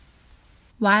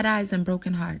Wide eyes and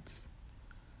broken hearts.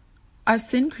 Our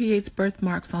sin creates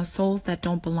birthmarks on souls that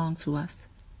don't belong to us.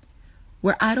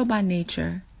 We're idle by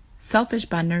nature, selfish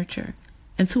by nurture,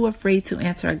 and too afraid to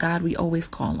answer a God we always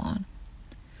call on.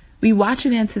 We watch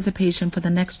in anticipation for the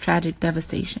next tragic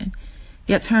devastation,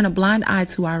 yet turn a blind eye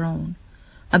to our own.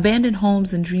 Abandoned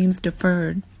homes and dreams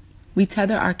deferred, we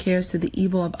tether our cares to the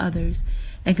evil of others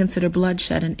and consider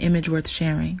bloodshed an image worth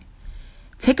sharing.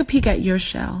 Take a peek at your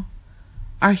shell.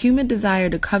 Our human desire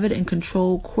to covet and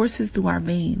control courses through our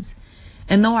veins,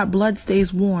 and though our blood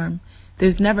stays warm,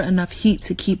 there's never enough heat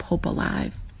to keep hope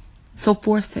alive. So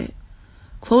force it.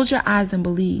 Close your eyes and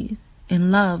believe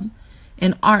in love,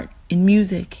 in art, in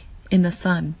music, in the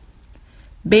sun.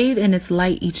 Bathe in its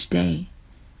light each day,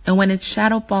 and when its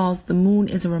shadow falls, the moon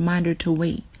is a reminder to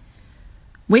wait.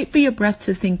 Wait for your breath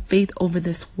to sing faith over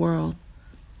this world.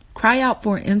 Cry out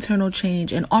for internal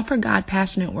change and offer God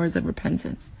passionate words of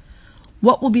repentance.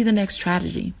 What will be the next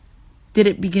tragedy? Did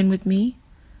it begin with me?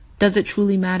 Does it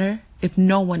truly matter if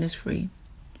no one is free?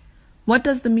 What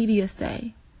does the media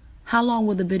say? How long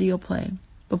will the video play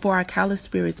before our callous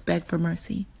spirits beg for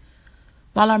mercy?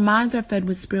 While our minds are fed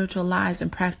with spiritual lies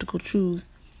and practical truths,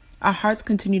 our hearts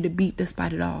continue to beat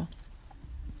despite it all.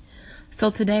 So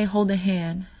today, hold a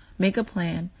hand, make a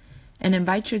plan, and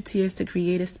invite your tears to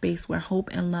create a space where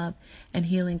hope and love and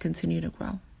healing continue to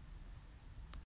grow.